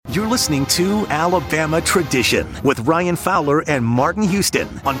You're listening to Alabama Tradition with Ryan Fowler and Martin Houston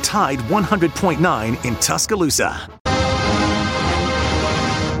on Tide 100.9 in Tuscaloosa.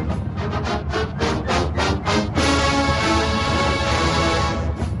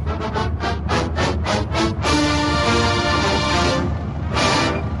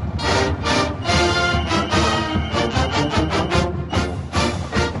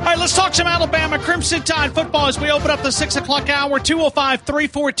 Let's talk some Alabama Crimson Tide football as we open up the 6 o'clock hour.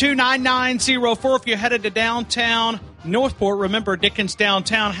 205-342-9904. If you're headed to downtown Northport, remember Dickens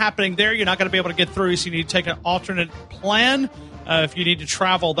Downtown happening there. You're not going to be able to get through, so you need to take an alternate plan. If you need to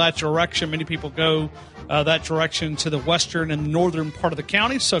travel that direction, many people go that direction to the western and northern part of the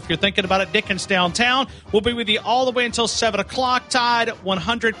county. So if you're thinking about it, Dickens Downtown, we'll be with you all the way until 7 o'clock. Tide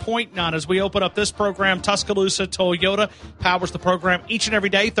 100.9 as we open up this program. Tuscaloosa Toyota powers the program each and every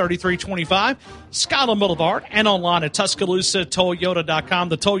day, 3325 Skyland Boulevard, and online at TuscaloosaToyota.com.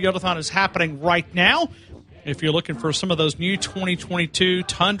 The Toyotathon is happening right now. If you're looking for some of those new 2022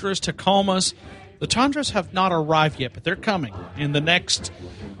 Tundras, Tacomas, the Tundras have not arrived yet, but they're coming in the next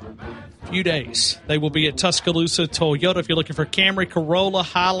few days. They will be at Tuscaloosa Toyota. If you're looking for Camry, Corolla,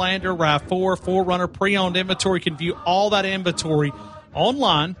 Highlander, RAV4, 4Runner, pre-owned inventory, you can view all that inventory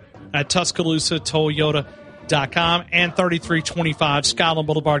online at TuscaloosaToyota.com and 3325 Skyland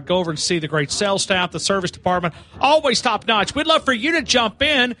Boulevard. Go over and see the great sales staff, the service department, always top-notch. We'd love for you to jump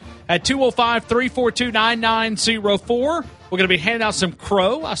in at 205-342-9904. We're going to be handing out some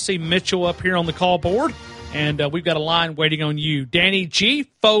crow. I see Mitchell up here on the call board. And we've got a line waiting on you. Danny G.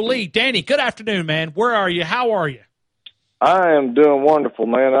 Foley. Danny, good afternoon, man. Where are you? How are you? I am doing wonderful,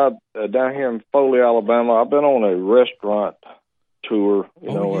 man. I'm down here in Foley, Alabama. I've been on a restaurant tour,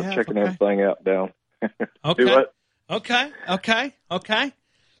 checking everything out down. Okay. Okay.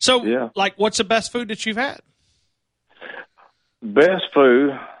 So, what's the best food that you've had? Best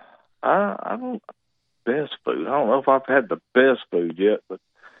food? I don't know if I've had the best food yet, but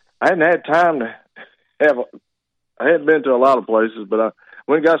I hadn't had time to I hadn't been to a lot of places, but I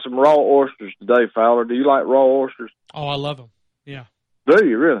went and got some raw oysters today, Fowler. Do you like raw oysters? Oh, I love them. Yeah. Do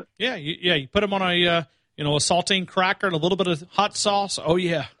you really? Yeah. You put them on a saltine cracker and a little bit of hot sauce. Oh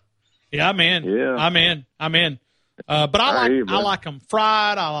yeah. Yeah, I'm in. Yeah. I'm in. But I like them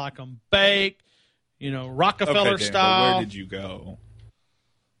fried. I like them baked. Rockefeller style. Where did you go?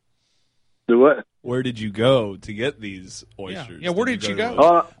 Do what? Where did you go to get these oysters? Yeah. Where did you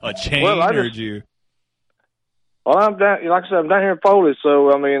go? A chain, or did you? Well, I'm down. Like I said, I'm down here in Foley,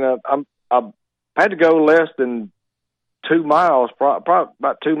 so I mean, I had to go less than 2 miles, probably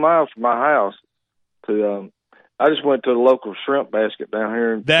about 2 miles from my house. I just went to the local shrimp basket down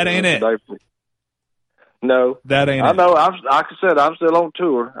here. That ain't it. No, that ain't it. I know. Like I said, I'm still on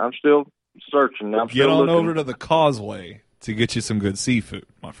tour. I'm still searching. Get on over to the Causeway to get you some good seafood,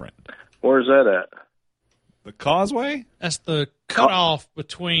 my friend. Where's that at? The Causeway? That's the cutoff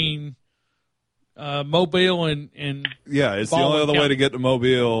between Mobile and yeah, it's Baldwin the only other County. way to get to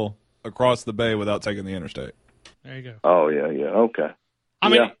Mobile across the bay without taking the interstate. There you go. Oh yeah, okay. I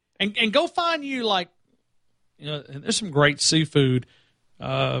mean, and go find you there's some great seafood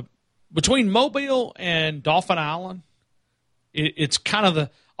between Mobile and Dauphin Island. It's kind of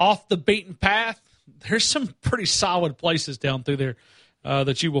the off the beaten path. There's some pretty solid places down through there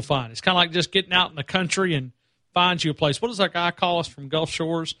that you will find. It's kind of like just getting out in the country and find you a place. What does that guy call us from Gulf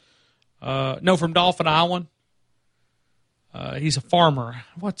Shores? From Dauphin Island. He's a farmer.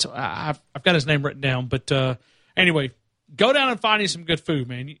 I've got his name written down, but anyway, go down and find you some good food,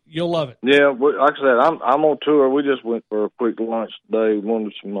 man. You'll love it. Yeah, like I said, I'm on tour. We just went for a quick lunch today.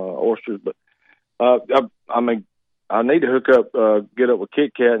 Wanted some oysters, but I need to get up with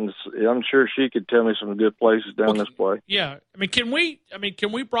Kit Kat, and I'm sure she could tell me some good places down this way. Yeah, can we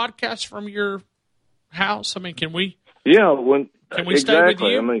broadcast from your house? Can we? Yeah, Can we stay with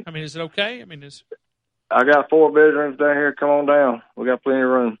you? Is it okay? I got 4 bedrooms down here. Come on down. We got plenty of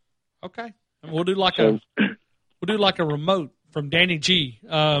room. Okay, and we'll do like a remote from Danny G.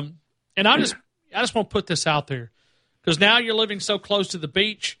 And I just want to put this out there because now you're living so close to the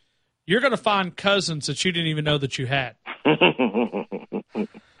beach, you're going to find cousins that you didn't even know that you had. They're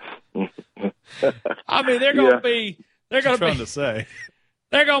going to be. They're going to say.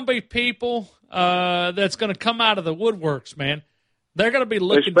 They're going to be people that's going to come out of the woodworks, man. They're going to be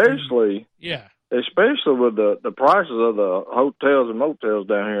looking, especially with the prices of the hotels and motels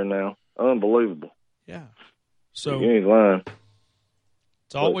down here now. Unbelievable. Yeah. So you ain't lying.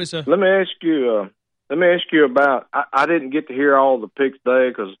 It's always Let me ask you about. I didn't get to hear all the picks today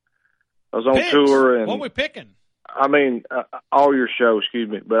because I was on tour and what are we picking? I mean, all your show, excuse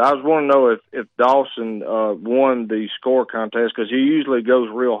me, but I was wanting to know if Dawson won the score contest, because he usually goes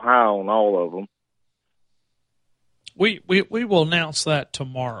real high on all of them. We will announce that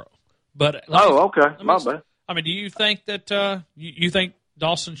tomorrow. But okay, my bad. I mean, do you think that you think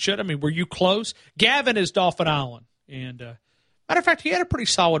Dawson should? I mean, were you close? Gavin is Dauphin Island, and matter of fact, he had a pretty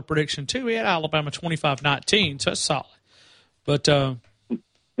solid prediction too. He had Alabama 25-19, so that's solid. But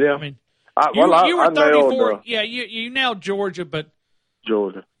yeah, I mean, you were 34. You nailed Georgia, but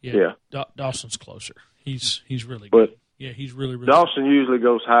Georgia. Yeah. Dawson's closer. He's really good. But he's really Dawson good. usually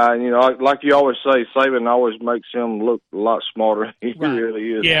goes high, and like you always say, Saban always makes him look a lot smarter than he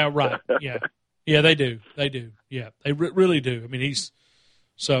really is. Yeah, right. Yeah, they do. Yeah, they really do. I mean, he's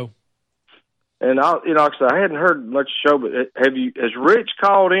so. And like I said, I hadn't heard much show, but has Rich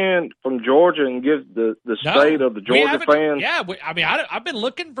called in from Georgia and give the state of the Georgia fans? Yeah, I've been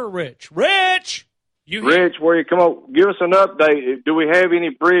looking for Rich. Rich, Rich, where you come on? Give us an update. Do we have any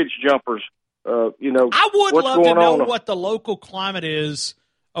bridge jumpers? I would love to know what the local climate is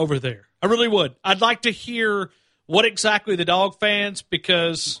over there. I really would. I'd like to hear what exactly the Dog fans,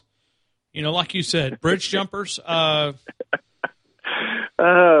 because, like you said, bridge jumpers. Oh,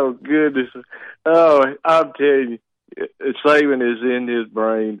 goodness. Oh, I'm telling you, Saban is in his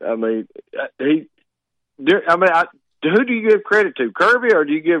brain. I mean, who do you give credit to, Kirby, or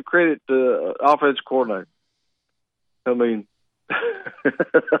do you give credit to offensive coordinator? I mean,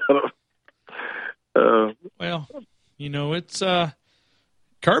 well, it's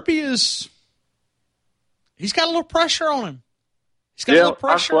Kirby is. He's got a little pressure on him. He's got a little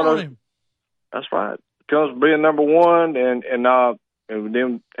pressure on him. That's right. Comes being number one, and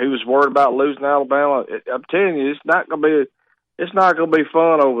then he was worried about losing Alabama. I'm telling you, it's not going to be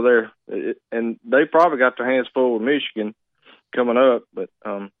fun over there. And they probably got their hands full with Michigan coming up. But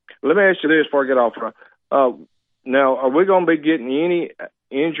let me ask you this before I get off. Now, are we going to be getting any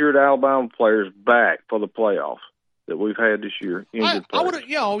injured Alabama players back for the playoffs that we've had this year? I would.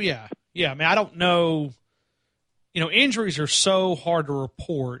 Yeah. I mean, I don't know. Injuries are so hard to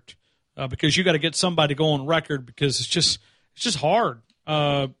report because you got to get somebody to go on record, because it's just hard.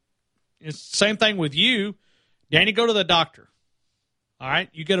 It's the same thing with you, Danny. Go to the doctor. All right,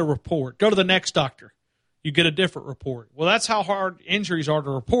 you get a report. Go to the next doctor. You get a different report. Well, that's how hard injuries are to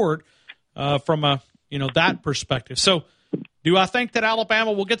report from that perspective. So, do I think that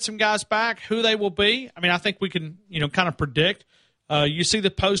Alabama will get some guys back? Who they will be? I mean, I think we can kind of predict. You see the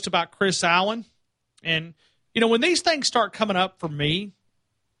post about Chris Allen, and when these things start coming up for me,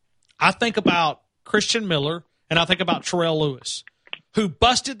 I think about Christian Miller and I think about Terrell Lewis, who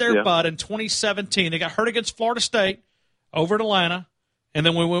busted their butt in 2017. They got hurt against Florida State over at Atlanta, and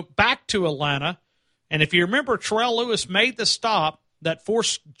then we went back to Atlanta. And if you remember, Terrell Lewis made the stop that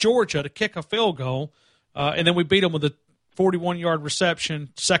forced Georgia to kick a field goal, and then we beat them with a 41-yard reception,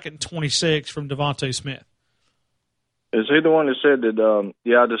 2nd and 26 from Devontae Smith. Is he the one that said that,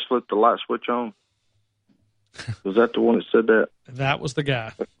 I just flipped the light switch on? Was that the one that said that? That was the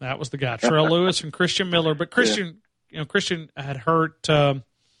guy. Terrell Lewis and Christian Miller. But Christian, Christian had hurt. Terrell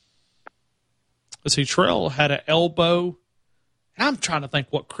had an elbow. I'm trying to think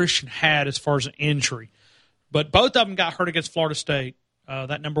what Christian had as far as an injury. But both of them got hurt against Florida State.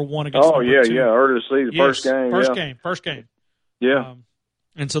 That number one against number two. Early to see the first game. Yeah.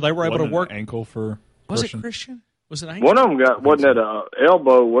 And so they were able to work. Ankle for Was Christian? it Christian? Was it ankle? One of them wasn't that an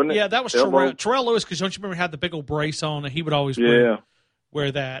elbow, wasn't it? Yeah, that was Terrell Lewis, because don't you remember he had the big old brace on, and he would always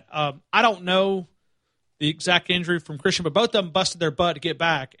wear that. I don't know the exact injury from Christian, but both of them busted their butt to get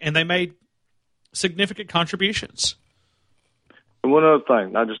back, and they made significant contributions. And one other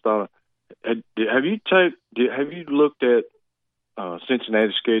thing, I just thought, have you looked at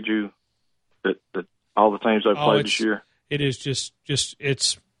Cincinnati's schedule? That all the teams they played this year. It is just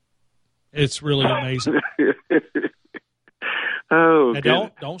it's really amazing.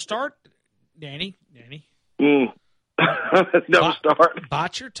 Don't start, Danny. Don't start.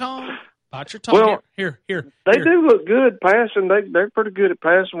 Bite your tongue. Well, here. They do look good passing. They're pretty good at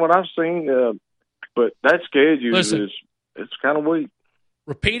passing. What I've seen, but that schedule it's kind of weak.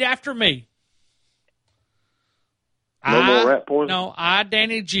 Repeat after me. More rat poison. No,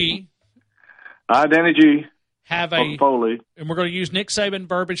 Danny G. Have Foley. And we're going to use Nick Saban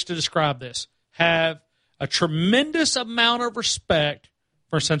verbiage to describe this. Have a tremendous amount of respect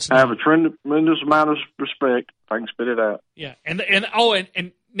for Cincinnati. Have a tremendous amount of respect. If I can spit it out. Yeah, and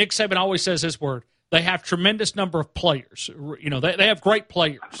Nick Saban always says this word. They have tremendous number of players. They have great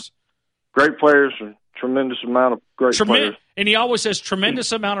players. Great players and tremendous amount of great players. And he always says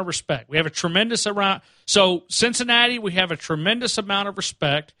tremendous amount of respect. We have a tremendous amount. So Cincinnati, we have a tremendous amount of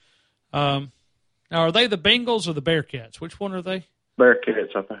respect. Now, are they the Bengals or the Bearcats? Which one are they?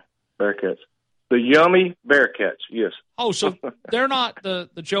 Bearcats, I think. Bearcats. The yummy Bearcats, yes. Oh, so they're not the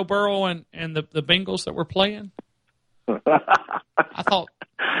Joe Burrow and the Bengals that we're playing? I thought.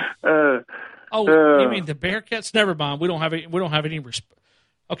 You mean the Bearcats? Never mind. We don't have any respect.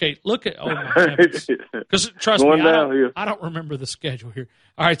 Okay, look at my heavens. Because trust me, I don't remember the schedule here.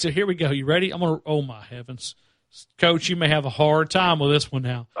 All right, so here we go. You ready? Oh my heavens, Coach, you may have a hard time with this one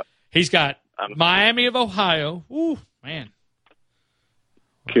now. He's got Miami of Ohio. Ooh, man,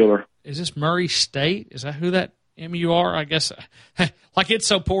 killer. Is this Murray State? Is that who that MUR? I guess. Like it's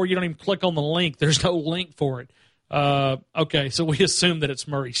so poor you don't even click on the link. There's no link for it. Okay, so we assume that it's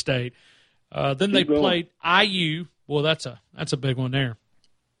Murray State. Then they played IU. Well, that's a big one there.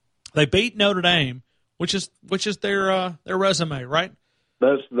 They beat Notre Dame, which is their resume, right?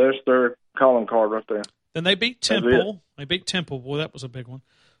 That's their calling card right there. Then they beat Temple. They beat Temple. Boy, that was a big one.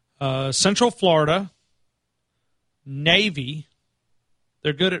 Central Florida, Navy.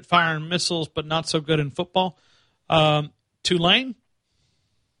 They're good at firing missiles, but not so good in football. Tulane,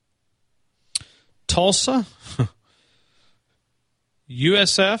 Tulsa,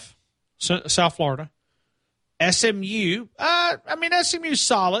 USF, South Florida, SMU. SMU's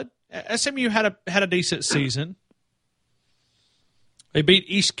solid. SMU had a decent season. They beat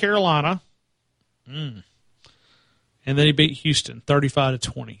East Carolina, and then he beat Houston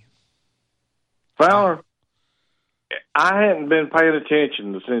 35-20. Fowler, I hadn't been paying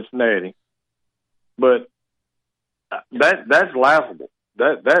attention to Cincinnati, but that's laughable.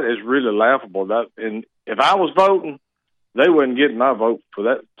 That is really laughable. And if I was voting, they wouldn't get my vote for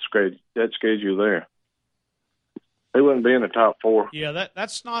that schedule there. They wouldn't be in the top four. Yeah,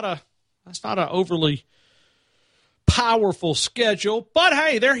 that's not a overly powerful schedule, but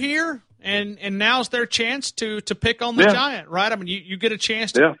hey, they're here, and now's their chance to pick on the Giant, right? I mean, you get a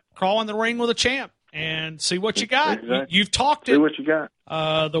chance to crawl in the ring with a champ and see what you got. Exactly. You've talked it. See what you got.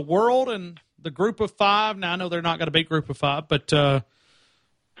 The world and the Group of Five. Now I know they're not going to beat Group of Five, but the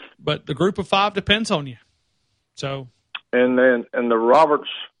Group of Five depends on you. So, and the Roberts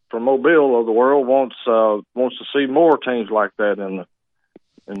from Mobile of the world wants to see more teams like that in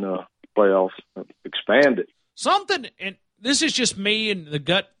the playoffs. Expand it. Something, and this is just me and the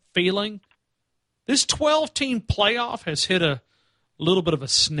gut feeling. This 12-team playoff has hit a little bit of a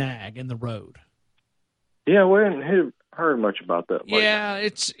snag in the road. Yeah, we haven't heard much about that lately. Yeah,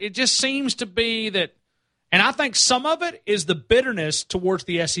 it just seems to be that, and I think some of it is the bitterness towards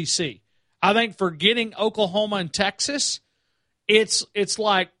the SEC. I think for getting Oklahoma and Texas, it's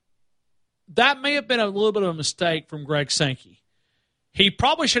like that may have been a little bit of a mistake from Greg Sankey. He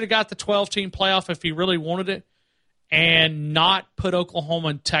probably should have got the 12-team playoff if he really wanted it and not put Oklahoma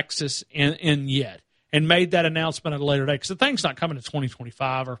and Texas in yet and made that announcement at a later date because the thing's not coming to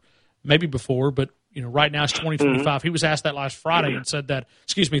 2025 or maybe before, but right now it's 2025. Mm-hmm. He was asked that last Friday and said that,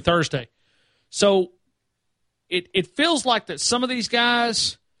 Thursday. So it feels like that some of these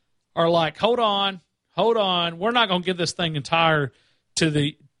guys are like, hold on, we're not going to give this thing entire to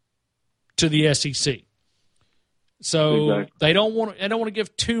the SEC. So exactly. They don't want to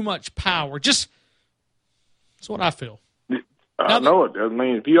give too much power. Just that's what I feel. I know it. I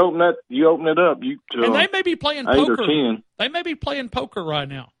mean, if you open it up. And they may be playing poker. They may be playing poker right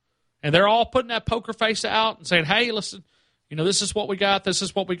now, and they're all putting that poker face out and saying, "Hey, listen, this is what we got. This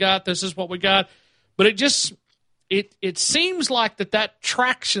is what we got. This is what we got." But it seems like that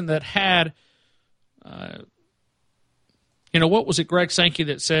traction that had, what was it, Greg Sankey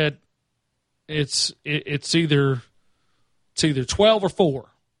that said it's either 12 or 4,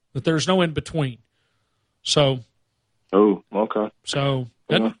 that there's no in between. So. Oh, okay. So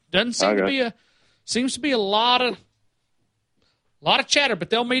doesn't seems to be a lot of chatter, but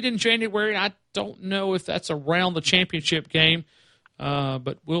they'll meet in January. And I don't know if that's around the championship game,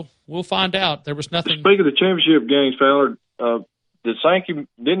 but we'll find out. There was nothing. Speaking of the championship games, Fowler,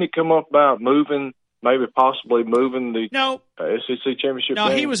 didn't he come up about possibly moving the SEC championship? No,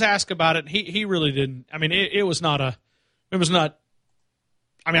 game? He was asked about it. He really didn't. I mean, it was not.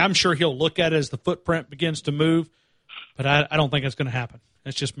 I mean, I'm sure he'll look at it as the footprint begins to move, but I don't think it's going to happen.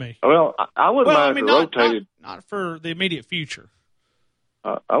 That's just me. Well, I wouldn't mind if it rotated. Not for the immediate future.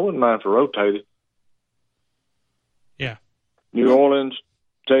 I wouldn't mind if it rotated. Yeah. New Orleans,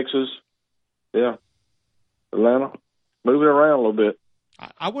 Texas, Atlanta, move it around a little bit.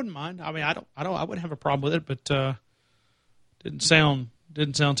 I wouldn't mind. I mean, I wouldn't have a problem with it, but didn't sound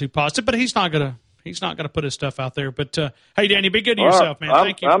too positive. But he's not gonna put his stuff out there. But hey, Danny, be good to yourself, man.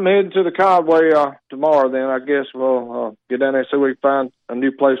 Thank you. I'm heading to the Conway tomorrow. Then I guess we'll get down there and see if we can find a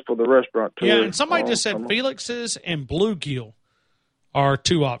new place for the restaurant tour. Yeah, and somebody just said Felix's and Bluegill are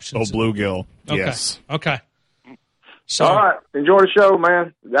two options. Oh, bluegill. Okay. Yes. Okay. So, All right. Enjoy the show,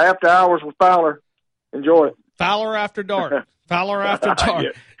 man. The After Hours with Fowler. Enjoy it. Fowler After Dark. Fowler After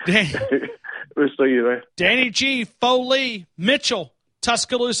Dark. We'll see you there. Danny G, Foley, Mitchell,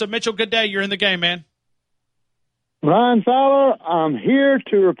 Tuscaloosa. Mitchell, good day. You're in the game, man. Ryan Fowler, I'm here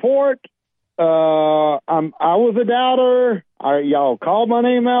to report. I was a doubter. Y'all called my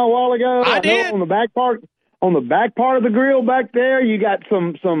name out a while ago. I did. On the back part of the grill back there, you got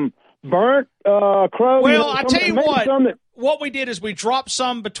some burnt crow. Well, I tell you what we did is we dropped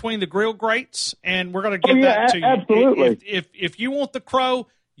some between the grill grates, and we're going to give that to you. Absolutely. If you want the crow,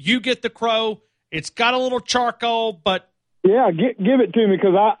 you get the crow. It's got a little charcoal, but yeah, give it to me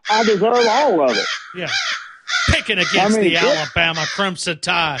because I deserve all of it. Yeah, picking against the Alabama Crimson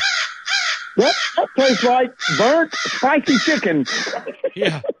Tide. That tastes like burnt spicy chicken.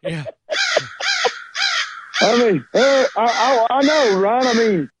 Yeah. I mean, I know, Ryan. I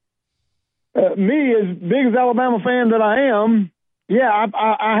mean, me, as big as Alabama fan that I am, yeah,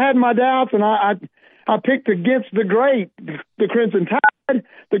 I had my doubts, and I picked against the Crimson Tide,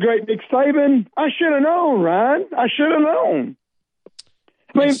 the great Nick Saban. I should have known, Ryan. I should have known.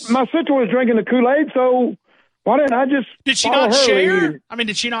 I mean, my sister was drinking the Kool-Aid, so why didn't I just Did she follow not her share? lead? I mean,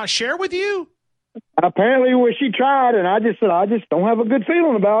 did she not share with you? Apparently, she tried, and I just said, I just don't have a good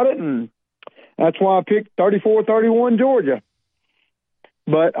feeling about it, and that's why I picked 34-31 Georgia.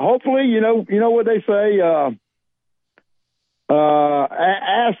 But hopefully, you know what they say,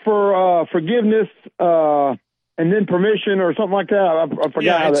 ask for forgiveness and then permission or something like that. I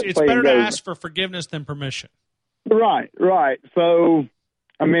forgot how that it's saying better goes. to ask for forgiveness than permission. Right. So,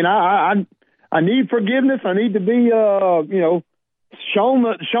 I mean, I need forgiveness. I need to be, shown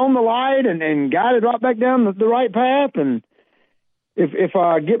the light and guided right back down the right path. And if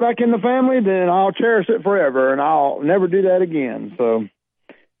I get back in the family, then I'll cherish it forever, and I'll never do that again. So,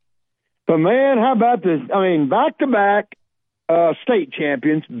 but man, how about this? I mean, back-to-back state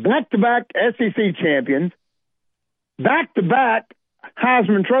champions, back-to-back SEC champions, back-to-back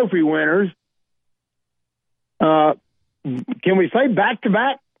Heisman Trophy winners. Can we say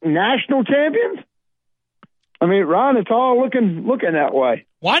back-to-back national champions? I mean, Ron, it's all looking that way.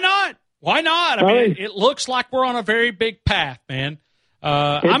 Why not? I mean, it looks like we're on a very big path, man.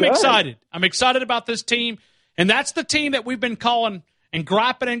 I'm excited. I'm excited about this team, and that's the team that we've been calling and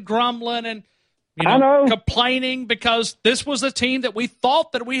griping and grumbling and complaining because this was the team that we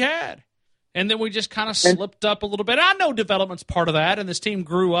thought that we had, and then we just kind of slipped up a little bit. I know development's part of that, and this team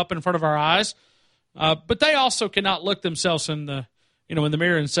grew up in front of our eyes, but they also cannot look themselves in the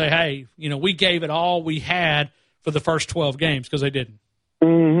mirror and say, hey, we gave it all we had for the first 12 games, because they didn't.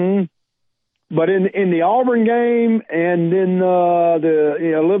 Mm-hmm. But in the Auburn game and in a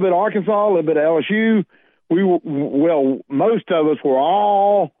little bit of Arkansas, a little bit of LSU, most of us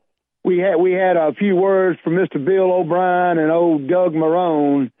were we had a few words from Mr. Bill O'Brien and old Doug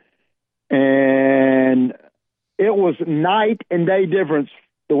Marrone, and it was night and day difference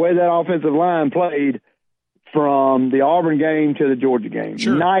the way that offensive line played from the Auburn game to the Georgia game.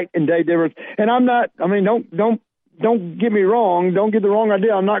 Sure. Night and day difference. And don't get me wrong. Don't get the wrong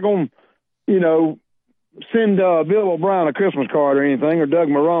idea. I'm not going to, send Bill O'Brien a Christmas card or anything, or Doug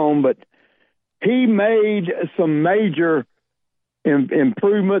Marrone, but he made some major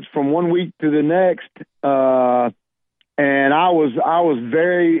improvements from one week to the next. And I was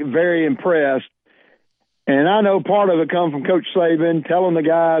very, very impressed. And I know part of it comes from Coach Saban telling the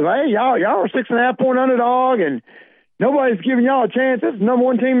guys, hey, y'all are 6.5-point underdog, and nobody's giving y'all a chance. This is the number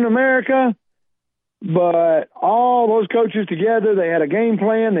one team in America. But all those coaches together, they had a game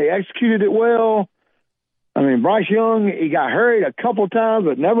plan. They executed it well. I mean, Bryce Young, he got hurried a couple of times,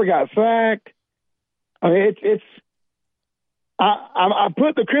 but never got sacked. I mean, I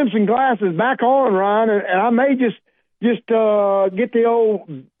put the crimson glasses back on, Ryan, and I may just get the old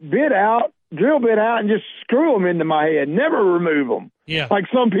drill bit out, and just screw them into my head. Never remove them. Yeah, like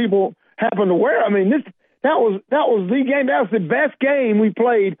some people happen to wear. I mean, that was the game. That was the best game we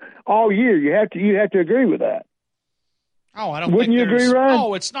played all year. You have to agree with that. Oh, I don't. Wouldn't you agree, Ryan?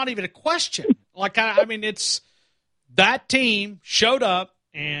 Oh, it's not even a question. Like I mean, it's that team showed up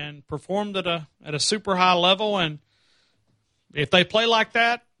and performed at a super high level, and if they play like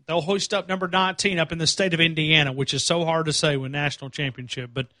that, they'll hoist up number 19 up in the state of Indiana, which is so hard to say with national championship.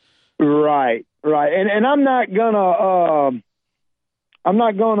 But right, and I'm not gonna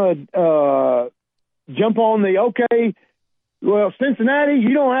jump on the okay. Well, Cincinnati,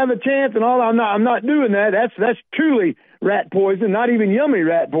 you don't have a chance, and all. I'm not doing that. That's truly rat poison, not even yummy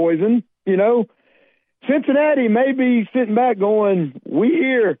rat poison. Cincinnati may be sitting back going, we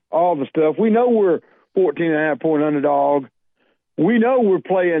hear all the stuff. We know we're 14.5-point underdog. we know we're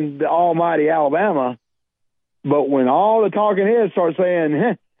playing the almighty Alabama, but when all the talking heads start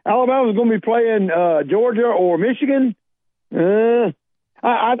saying, Alabama's going to be playing Georgia or Michigan, I'm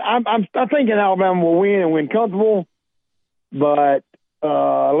thinking Alabama will win and win comfortable, but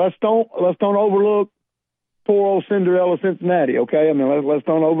let's don't overlook poor old Cinderella Cincinnati, okay? I mean, let's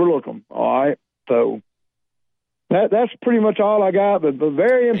don't overlook them, all right? So that's pretty much all I got, but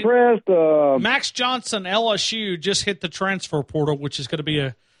very impressed. Max Johnson, LSU, just hit the transfer portal, which is going to be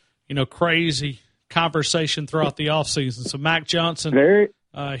a crazy conversation throughout the offseason. So Max Johnson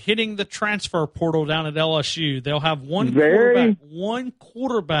hitting the transfer portal down at LSU. They'll have one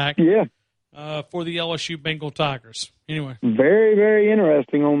quarterback for the LSU Bengal Tigers. Anyway. Very, very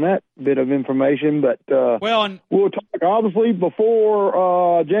interesting on that bit of information. But we'll talk obviously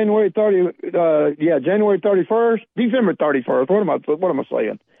before January 31st, December 31st. What am I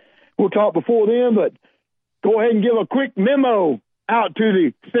saying? We'll talk before then, but go ahead and give a quick memo out to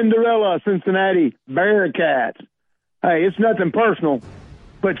the Cinderella Cincinnati Bearcats. Hey, it's nothing personal,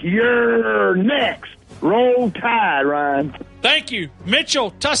 but you're next. Roll Tide, Ryan. Thank you.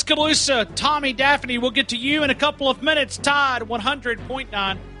 Mitchell, Tuscaloosa, Tommy Daphne. We'll get to you in a couple of minutes. Tide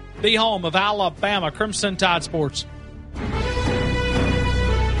 100.9, the home of Alabama Crimson Tide Sports.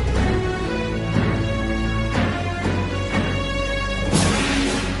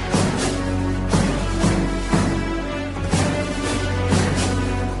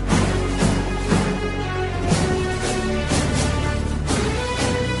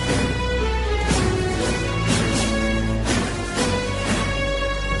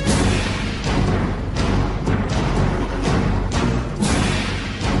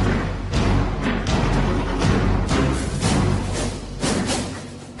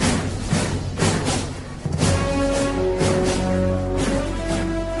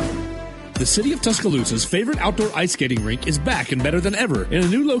 The city of Tuscaloosa's favorite outdoor ice skating rink is back and better than ever in a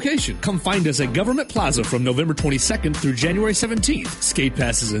new location. Come find us at Government Plaza from November 22nd through January 17th. Skate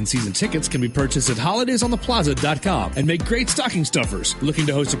passes and season tickets can be purchased at holidaysontheplaza.com and make great stocking stuffers. Looking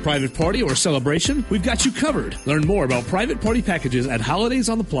to host a private party or celebration? We've got you covered. Learn more about private party packages at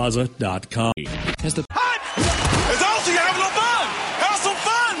holidaysontheplaza.com. It's awesome. You're having fun. Have some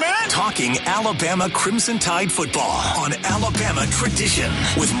fun, man. Talking Alabama Crimson Tide football on Alabama Tradition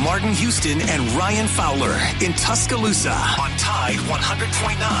with Martin Houston and Ryan Fowler in Tuscaloosa on Tide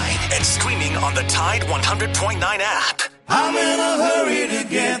 100.9 and streaming on the Tide 100.9 app. I'm in a hurry to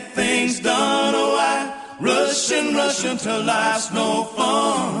get things done. Oh, I rush until life's no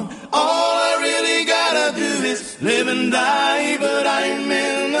fun. All I really gotta do is live and die, but I'm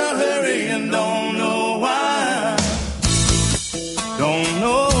in a hurry and don't know why. Don't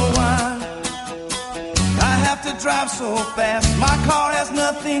know why I have to drive so fast. My car has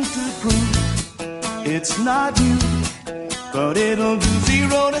nothing to prove. It's not new, but it'll do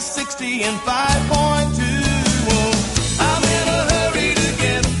 0 to 60 in 5.2. I'm in a hurry to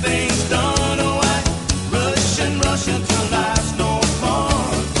get things done. Oh, I rush until life's no fun.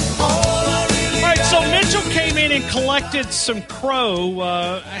 All I really. All right, so Mitchell came in and collected some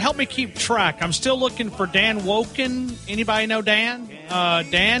crow. Help me keep track. I'm still looking for Dan Woken. Anybody know Dan?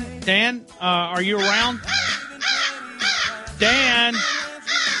 Dan, are you around? Dan,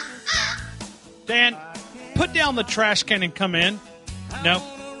 put down the trash can and come in. No.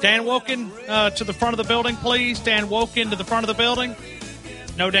 Dan Woken to the front of the building, please. Dan Woken to the front of the building.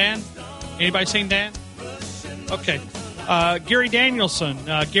 No Dan? Anybody seen Dan? Okay. Gary Danielson.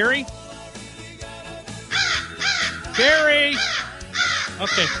 Gary? Gary!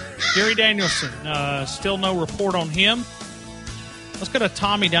 Okay. Gary Danielson. Still no report on him. Let's go to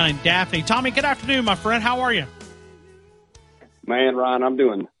Tommy down in Daphne. Tommy, good afternoon, my friend. How are you? Man, Ryan, I'm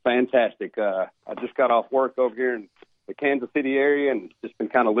doing fantastic. I just got off work over here in the Kansas City area and just been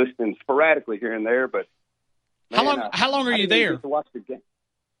kind of listening sporadically here and there. But man, how long are you there? To watch the game.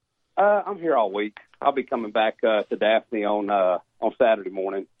 I'm here all week. I'll be coming back to Daphne on Saturday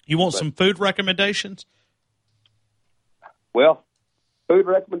morning. You want some food recommendations? Well, food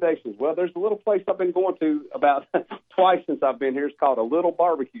recommendations. Well, there's a little place I've been going to about twice since I've been here. It's called a Little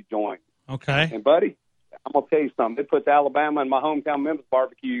Barbecue Joint. Okay. And, buddy, I'm going to tell you something. It puts Alabama and my hometown Memphis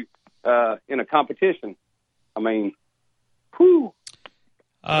barbecue in a competition. I mean, whew.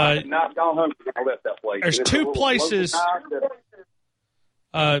 I've not gone home since I left that place. There's two places.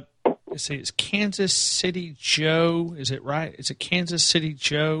 Let's see. It's Kansas City Joe. Is it right? Is it Kansas City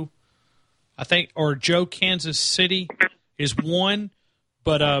Joe? I think, or Joe Kansas City is one.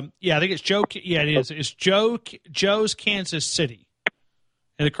 But, I think it's Joe. Yeah, it is. It's Joe's Kansas City.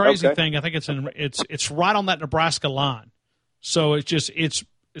 And the crazy thing, I think it's right on that Nebraska line. So it's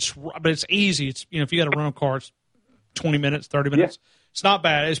but it's easy. It's, if you got a rental car, it's 20 minutes, 30 minutes. Yeah. It's not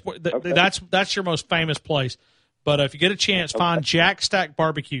bad. That's your most famous place. But if you get a chance, find Jack Stack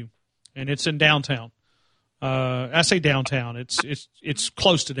Barbecue, and it's in downtown. I say downtown. It's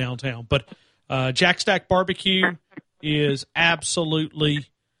close to downtown. But Jack Stack Barbecue is absolutely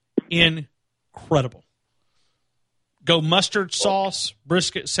incredible. Go mustard sauce,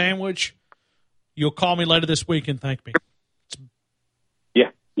 brisket sandwich. You'll call me later this week and thank me.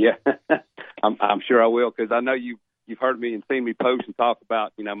 Yeah. I'm sure I will, because I know you've heard me and seen me post and talk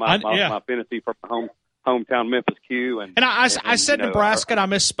about my affinity for my hometown Memphis Q. And I said Nebraska and I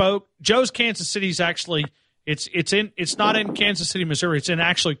misspoke. Joe's Kansas City is actually it's not in Kansas City, Missouri. It's in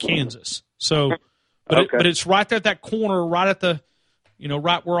actually Kansas. So, but it's right there at that corner, right at the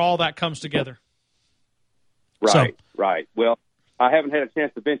right where all that comes together. Right. Well, I haven't had a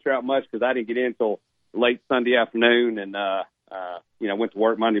chance to venture out much because I didn't get in until late Sunday afternoon, and went to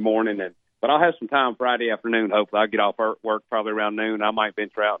work Monday morning. But I'll have some time Friday afternoon. Hopefully, I'll get off work probably around noon. I might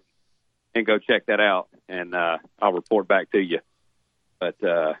venture out and go check that out, and I'll report back to you. But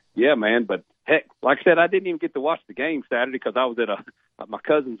yeah, man. But heck, like I said, I didn't even get to watch the game Saturday because I was at my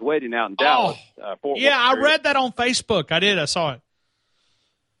cousin's wedding out in Dallas. Fort Worth I read that on Facebook. I did. I saw it.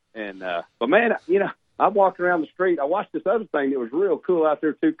 And but man, I walked around the street. I watched this other thing that was real cool out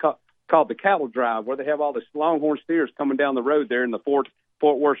there too, called the Cattle Drive, where they have all the Longhorn steers coming down the road there in the Fort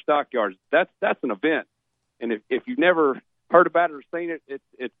Worth stockyards. That's an event, and if you've never heard about it or seen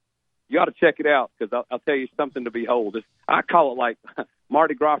it, you ought to check it out, because I'll tell you something to behold. I call it like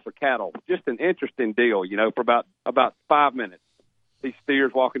Mardi Gras for cattle. Just an interesting deal, for about 5 minutes. These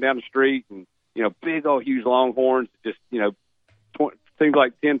steers walking down the street, and big old huge Longhorns, just seems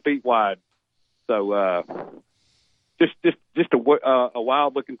like 10 feet wide. So just a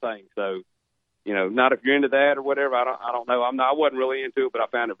wild looking thing. So not if you're into that or whatever. I don't know. I wasn't really into it, but I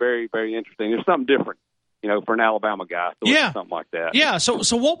found it very, very interesting. It's something different, for an Alabama guy. So something like that. Yeah.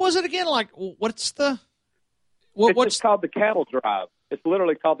 So what was it again? Like, what's the? It's called the Cattle Drive. It's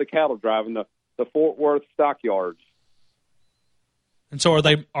literally called the Cattle Drive in the Fort Worth stockyards. And so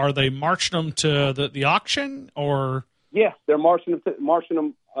are they marching them to the auction, or? Yeah, they're marching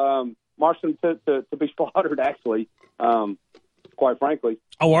them to be slaughtered. Actually, quite frankly.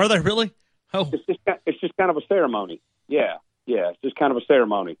 Oh, are they really? Oh, it's just kind of a ceremony. Yeah, it's just kind of a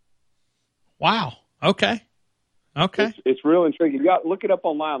ceremony. Wow. Okay. It's real intriguing. You got look it up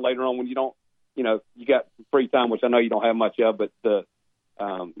online later on when you don't, you got free time, which I know you don't have much of. But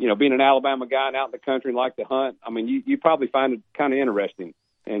being an Alabama guy and out in the country and like to hunt, I mean, you probably find it kind of interesting.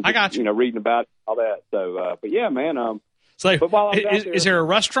 And just, I got you. Reading about all that. So, but yeah, man. So is there a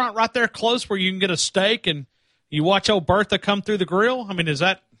restaurant right there close where you can get a steak and you watch old Bertha come through the grill? I mean, is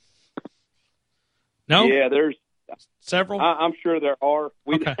that? No. Yeah, there's several. I'm sure there are.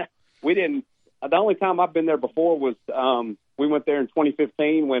 We didn't. The only time I've been there before was we went there in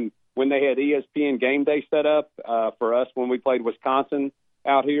 2015 when they had ESPN Game Day set up for us when we played Wisconsin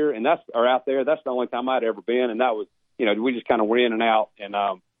out here, and out there. That's the only time I'd ever been, and that was we just kind of were in and out, and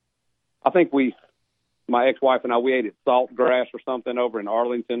I think my ex-wife and I, we ate at Saltgrass or something over in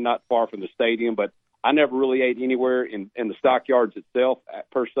Arlington, not far from the stadium, but I never really ate anywhere in the stockyards itself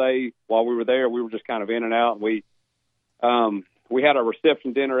per se. While we were there, we were just kind of in and out. And we had a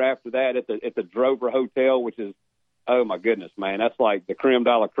reception dinner after that at the Drover Hotel, which is, oh my goodness, man, that's like the creme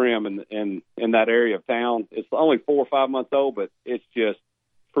de la creme in that area of town. It's only 4 or 5 months old, but it's just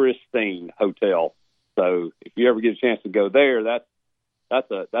pristine hotel. So if you ever get a chance to go there, that's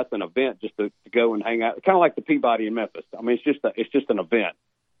an event just to go and hang out, kind of like the Peabody in Memphis. I mean, it's just an event.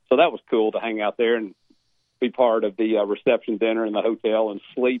 So that was cool to hang out there and be part of the reception dinner in the hotel and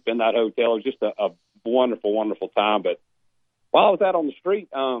sleep in that hotel. It was just a wonderful, wonderful time. But while I was out on the street,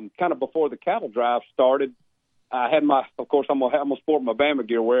 kind of before the Cattle Drive started, I had of course, I'm gonna sport my Bama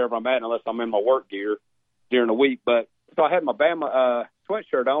gear wherever I'm at, unless I'm in my work gear during the week. But so I had my Bama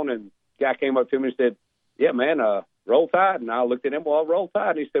sweatshirt on, and the guy came up to me and said, "Yeah, man, Roll Tide." And I looked at him, well, Roll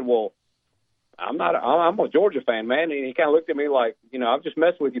Tide. And he said, well, I'm a Georgia fan, man. And he kind of looked at me like, I'm just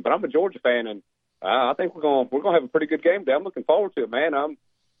messing with you, but I'm a Georgia fan, and I think we're gonna have a pretty good game today. I'm looking forward to it, man. I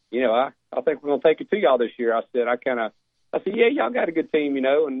think we're gonna take it to y'all this year. I said, yeah, y'all got a good team, and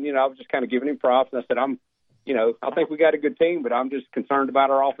I was just kind of giving him props. And I said, I think we got a good team, but I'm just concerned about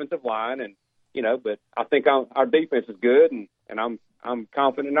our offensive line, and but I think our defense is good, and I'm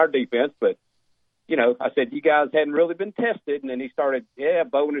confident in our defense, but. I said, you guys hadn't really been tested. And then he started,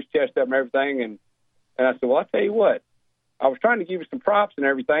 bowing his chest up and everything. And I said, well, I tell you what, I was trying to give you some props and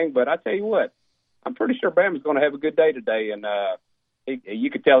everything, but I tell you what, I'm pretty sure Bama's going to have a good day today. And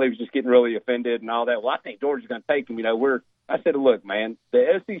you could tell he was just getting really offended and all that. Well, I think Georgia's going to take him. I said, look, man,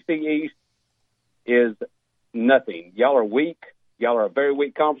 the SEC East is nothing. Y'all are weak. Y'all are a very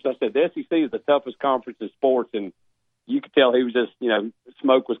weak conference. I said, the SEC is the toughest conference in sports, and you could tell he was just,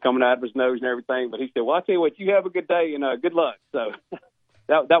 smoke was coming out of his nose and everything. But he said, well, I'll tell you what, you have a good day and good luck. So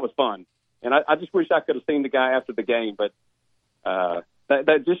that was fun. And I just wish I could have seen the guy after the game. But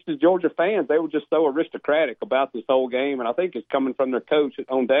that just the Georgia fans, they were just so aristocratic about this whole game. And I think it's coming from their coach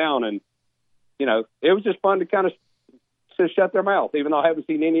on down. And, it was just fun to kind of shut their mouth, even though I haven't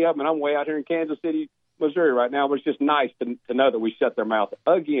seen any of them. And I'm way out here in Kansas City, Missouri right now. But it's just nice to know that we shut their mouth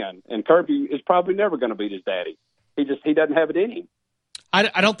again. And Kirby is probably never going to beat his daddy. He doesn't have it in him.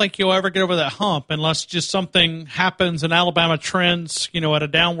 I don't think he'll ever get over that hump unless just something happens and Alabama trends, at a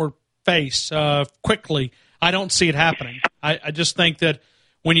downward face quickly. I don't see it happening. I just think that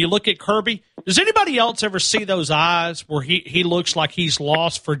when you look at Kirby, does anybody else ever see those eyes where he looks like he's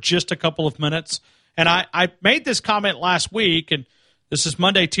lost for just a couple of minutes? And I made this comment last week, and this is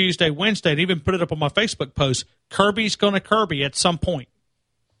Monday, Tuesday, Wednesday, and even put it up on my Facebook post. Kirby's going to Kirby at some point.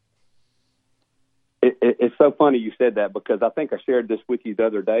 It's so funny you said that because I think I shared this with you the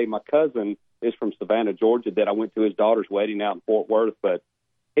other day. My cousin is from Savannah, Georgia, that I went to his daughter's wedding out in Fort Worth, but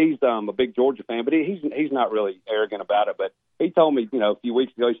he's a big Georgia fan, but he's not really arrogant about it. But he told me, a few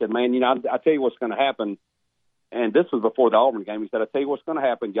weeks ago, he said, man, I tell you what's going to happen. And this was before the Auburn game. He said, I tell you what's going to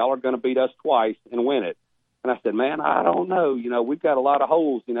happen. Y'all are going to beat us twice and win it. And I said, man, I don't know. We've got a lot of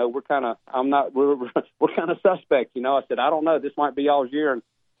holes. We're kind of suspect. I said, I don't know. This might be y'all's year. And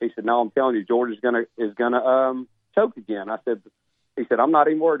he said, no, I'm telling you, Georgia's is gonna choke again. He said, I'm not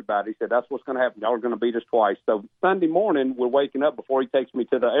even worried about it. He said, that's what's going to happen. Y'all are going to beat us twice. So Sunday morning, we're waking up before he takes me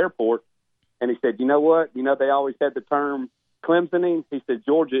to the airport. And he said, you know what? They always had the term Clemsoning. He said,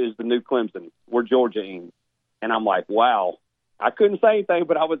 Georgia is the new Clemson. We're Georgia-ing. And I'm like, wow. I couldn't say anything,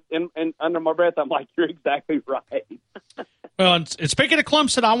 but I was in under my breath. I'm like, you're exactly right. Well, and speaking of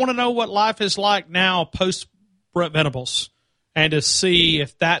Clemson, I want to know what life is like now post Brent Venables, and to see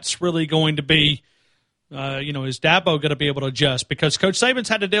if that's really going to be, is Dabo going to be able to adjust? Because Coach Saban's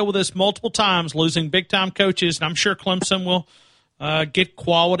had to deal with this multiple times, losing big-time coaches, and I'm sure Clemson will get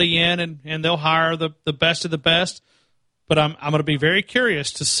quality in, and they'll hire the best of the best. But I'm going to be very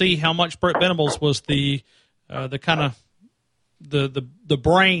curious to see how much Brent Venables was the kind of the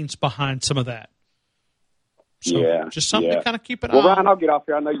brains behind some of that. So just something to kind of keep an eye on. Well, Ryan, I'll get off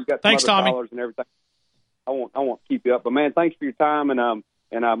here. I know you got some Thanks, other Tommy. callers and everything. I won't keep you up, but man, thanks for your time, and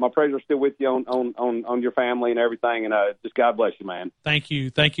my prayers are still with you on your family and everything, and just God bless you, man. Thank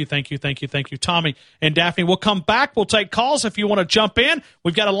you, Tommy and Daphne. We'll come back. We'll take calls if you want to jump in.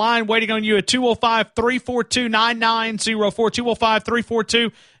 We've got a line waiting on you at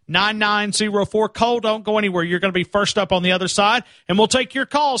 205-342-9904. 205-342-9904. Cole, don't go anywhere. You're going to be first up on the other side, and we'll take your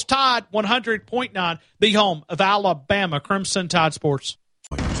calls. Tide 100.9, the home of Alabama Crimson Tide Sports.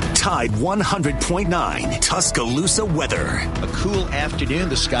 Tide 100.9 Tuscaloosa weather. A cool afternoon.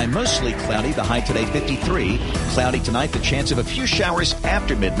 The sky mostly cloudy. The high today 53. Cloudy tonight. The chance of a few showers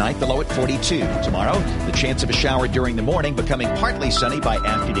after midnight. The low at 42. Tomorrow, the chance of a shower during the morning, becoming partly sunny by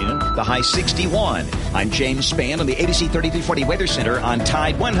afternoon. The high 61. I'm James Spann on the ABC 3340 Weather Center on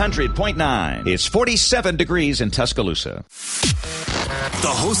Tide 100.9. It's 47 degrees in Tuscaloosa. The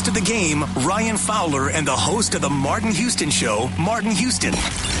host of the game, Ryan Fowler, and the host of the Martin Houston Show, Martin Houston,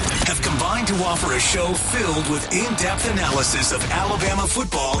 have combined to offer a show filled with in-depth analysis of Alabama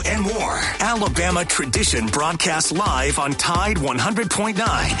football and more. Alabama Tradition broadcasts live on Tide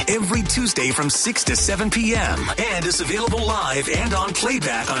 100.9 every Tuesday from 6 to 7 p.m. and is available live and on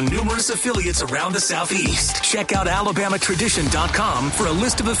playback on numerous affiliates around the Southeast. Check out alabamatradition.com for a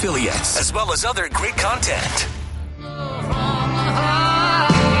list of affiliates, as well as other great content.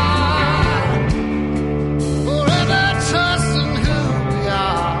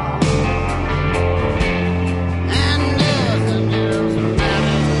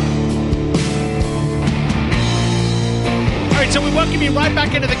 So we welcome you right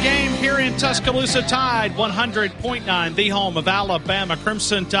back into the game here in Tuscaloosa. Tide 100.9, the home of Alabama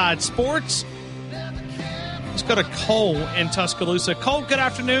Crimson Tide Sports. Let's go to Cole in Tuscaloosa. Cole, good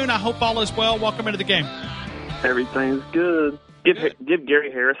afternoon. I hope all is well. Welcome into the game. Everything's good. Give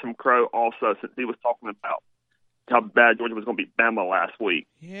Gary Harris some crow also, since he was talking about how bad Georgia was going to beat Bama last week.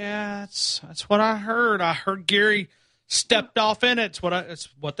 Yeah, that's what I heard. I heard Gary stepped off in it. It's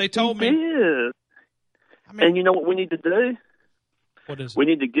what they told me. Yeah. And you know what we need to do? What is it? We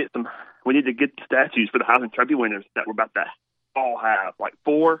need to get statues for the Heisman Trophy winners that we're about to all have, like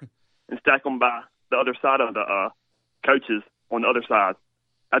 4, and stack them by the other side of the coaches on the other side.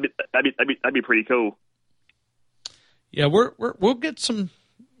 That'd be pretty cool. Yeah, we'll get some.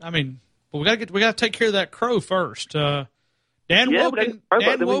 I mean, we got to take care of that crow first. Did Dan Yeah,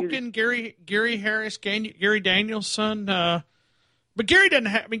 Woken, Gary Harris, Gary Danielson. But Gary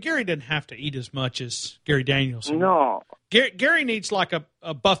didn't have to eat as much as Gary Danielson. No. Gary needs like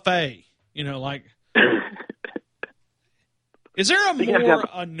a buffet. You know, like. Is there a more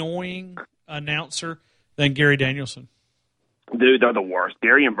annoying announcer than Gary Danielson? Dude, they're the worst.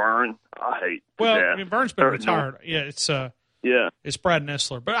 Gary and Vern, I hate. Well, I mean, Vern's been retired. Yeah, it's Brad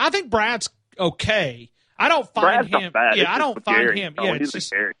Nessler, but I think Brad's okay. I don't find Brad's him. Not bad. Yeah, I don't find Gary. him. Oh, Yeah, it's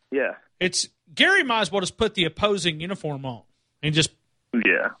just Gary. Yeah, it's Gary. Might as well just put the opposing uniform on and just.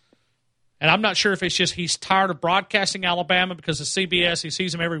 Yeah. And I'm not sure if it's just he's tired of broadcasting Alabama because of CBS. He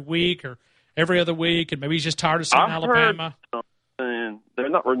sees them every week or every other week, and maybe he's just tired of seeing Alabama. And they're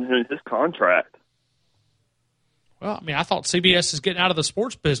not renewing his contract. Well, I mean, I thought CBS is getting out of the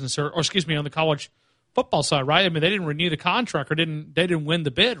sports business, or excuse me, on the college football side, right? I mean, they didn't renew the contract, or they didn't win the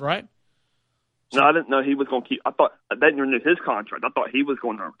bid, right? No, I didn't know he was going to keep. I thought they didn't renew his contract. I thought he was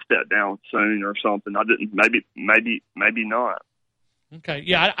going to step down soon or something. I didn't. Maybe not. Okay,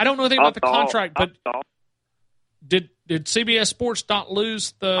 yeah, I don't know anything about the contract, but did CBS Sports not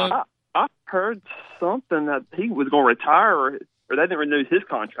lose the? I heard something that he was going to retire, or they didn't renew his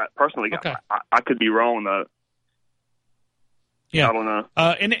contract. Personally, okay. I could be wrong though. Yeah, I don't know.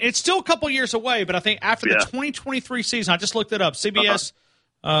 And it's still a couple years away, but I think after the 2023 season, I just looked it up. CBS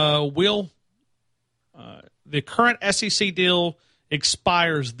will the current SEC deal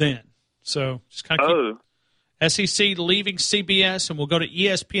expires then, so just kind of keep SEC leaving CBS, and we'll go to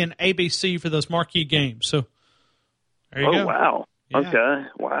ESPN, ABC for those marquee games. So there you go. Oh wow! Yeah. Okay,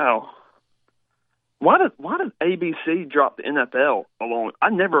 wow. Why does ABC drop the NFL alone? I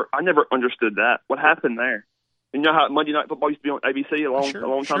never understood that. What happened there? You know how Monday Night Football used to be on ABC a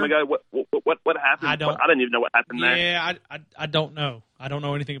long time ago. What happened? I didn't even know what happened there. Yeah, I don't know. I don't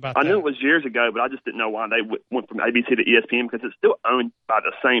know anything about that. I knew it was years ago, but I just didn't know why they went from ABC to ESPN because it's still owned by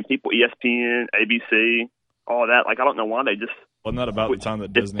the same people. ESPN, ABC, all that. Like I don't know why they just. Wasn't that about the time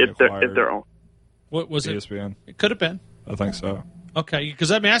that Disney acquired if they're on? What was ESPN? It could have been. I think so. Okay, because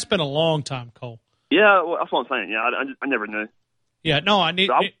I mean that's been a long time, Cole. Yeah, well, that's what I'm saying. Yeah, I never knew. Yeah, no, I need,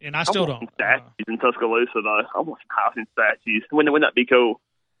 so and I still don't. Statues in Tuscaloosa, though. I want some housing statues. Wouldn't that be cool?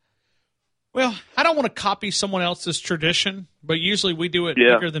 Well, I don't want to copy someone else's tradition, but usually we do it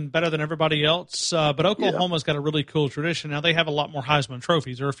better than everybody else. But Oklahoma's got a really cool tradition. Now they have a lot more Heisman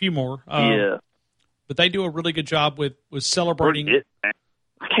trophies, or a few more. But they do a really good job with celebrating. I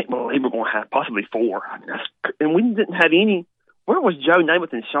can't believe we're going to have possibly 4. I mean, and we didn't have any. Where was Joe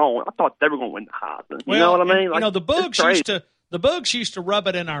Namath and Sean? I thought they were going to win the Heisman. You know what I mean? Like, the Bugs used to rub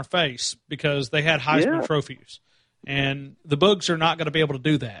it in our face because they had Heisman trophies, and the Bugs are not going to be able to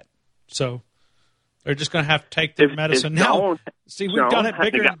do that. So they're just going to have to take their medicine now. See, we've done it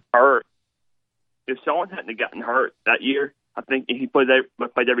bigger. If Sean hadn't gotten hurt that year, I think if he played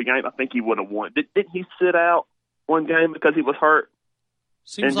every game, I think he would have won. Didn't he sit out one game because he was hurt?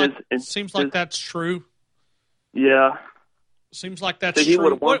 Seems like that's true. Yeah. Seems like that's so he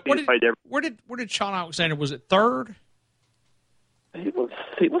true. Where did Sean Alexander? Was it third? He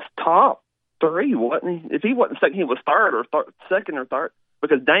was top 3, wasn't he? If he wasn't second, he was third or second or third.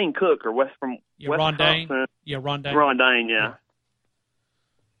 Because Dane Cook or Ron Dane. Ron Dane, yeah.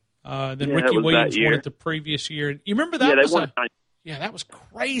 Then Ricky Williams won it the previous year. You remember that? That was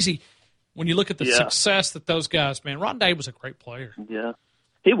crazy. When you look at the success that those guys, man, Ron Dane was a great player. Yeah,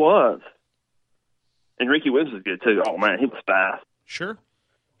 he was. And Ricky Williams was good too. Oh man, he was fast. Sure.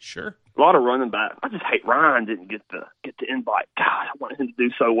 A lot of running back. I just hate Ryan didn't get the invite. God, I wanted him to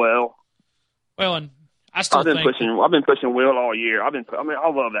do so well. Well, and I still I've been pushing Will all year. I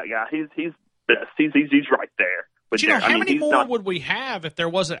love that guy. He's best. He's right there. But how many more would we have if there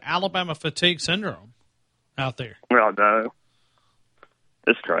wasn't Alabama fatigue syndrome out there? Well, no.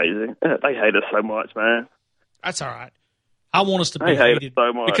 It's crazy. They hate us so much, man. That's all right. I want us to be hated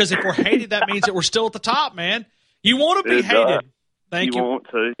so much. Because if we're hated, that means that we're still at the top, man. You want to be hated. Thank you.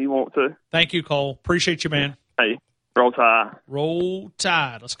 You want to. Thank you, Cole. Appreciate you, man. Hey, roll tide. Roll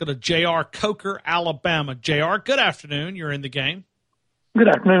tide. Let's go to J.R. Coker, Alabama. J.R., good afternoon. You're in the game. Good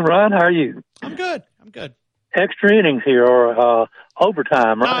afternoon, Ryan. How are you? I'm good. Extra innings here or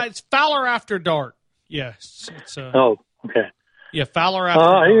overtime, right? No, it's Fowler after dark. Yes. It's, okay. Yeah, Fowler after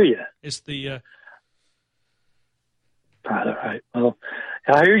dark. I hear you. It's the... All right. Well,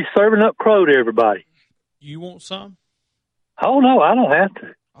 I hear you serving up crow to everybody. You want some? Oh, no, I don't have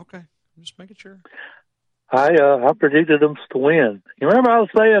to. Okay. I'm just making sure. I predicted them to win. You remember I was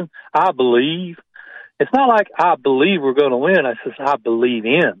saying, I believe? It's not like I believe we're going to win. I said, I believe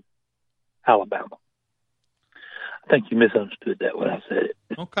in Alabama. I think you misunderstood that when I said it.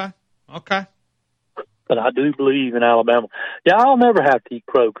 Okay. But I do believe in Alabama. Yeah, I'll never have to eat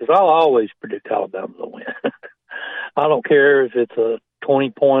crow because I'll always predict Alabama to win. I don't care if it's a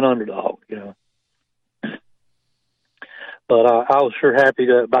 20-point underdog, you know. But I was sure happy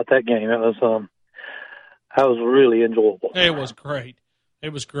about that game. That was really enjoyable. It was great.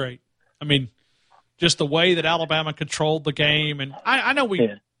 It was great. I mean, just the way that Alabama controlled the game, and I know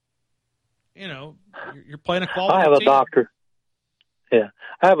you know, you're playing a quality team. I have a doctor. Yeah,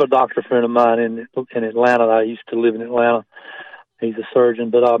 I have a doctor friend of mine in Atlanta. I used to live in Atlanta. He's a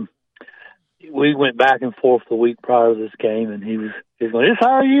surgeon, but we went back and forth the week prior to this game, and he's going, "It's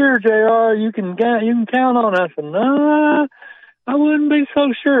our year, JR. You can count on us." I said, "No, I wouldn't be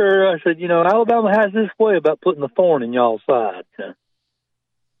so sure." I said, "You know, Alabama has this way about putting the thorn in y'all's side."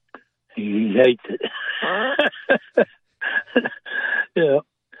 He hates it. Yeah,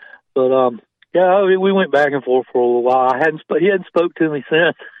 but yeah, we went back and forth for a little while. He hadn't spoke to me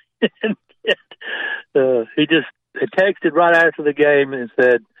since. He just texted right after the game and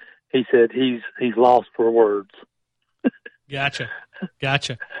said he's lost for words. Gotcha.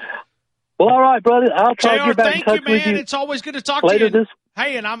 Well, all right, brother. I'll try to get back in touch with you. Thank you, man. It's always good to talk to you.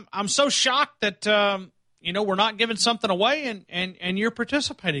 Hey, and I'm so shocked that you know, we're not giving something away and you're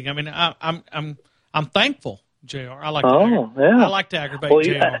participating. I mean, I'm thankful, JR. I like to aggravate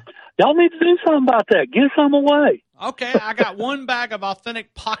JR. Y'all need to do something about that. Give some away. Okay, I got one bag of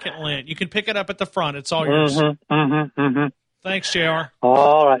authentic pocket lint. You can pick it up at the front. It's all yours. Thanks, JR.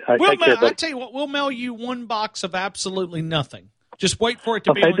 All right. Take care, buddy. I tell you what, we'll mail you one box of absolutely nothing. Just wait for it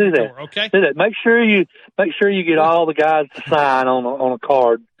to be on your door, okay? Do that. Make sure you get all the guys to sign on a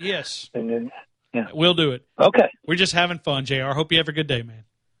card. Yes. And then, yeah. We'll do it. Okay. We're just having fun, JR. Hope you have a good day, man.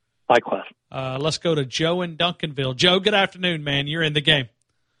 Likewise. Let's go to Joe in Duncanville. Joe, good afternoon, man. You're in the game.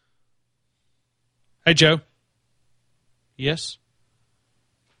 Hey, Joe. Yes?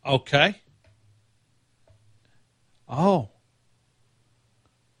 Okay. Oh.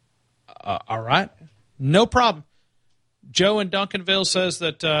 All right. No problem. Joe in Duncanville says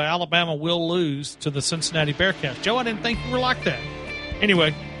that Alabama will lose to the Cincinnati Bearcats. Joe, I didn't think you were like that.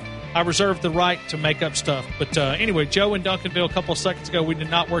 Anyway, I reserve the right to make up stuff. But anyway, Joe in Duncanville, a couple of seconds ago, we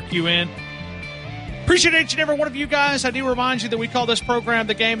did not work you in. Appreciate each and every one of you guys. I do remind you that we call this program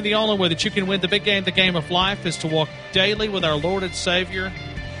The Game, and the only way that you can win the big game, the game of life, is to walk daily with our Lord and Savior,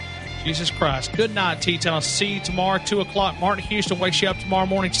 Jesus Christ. Good night, T-Town. I'll see you tomorrow, 2 o'clock. Martin Houston wakes you up tomorrow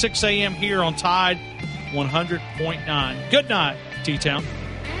morning, 6 a.m. here on Tide 100.9. Good night, T-Town.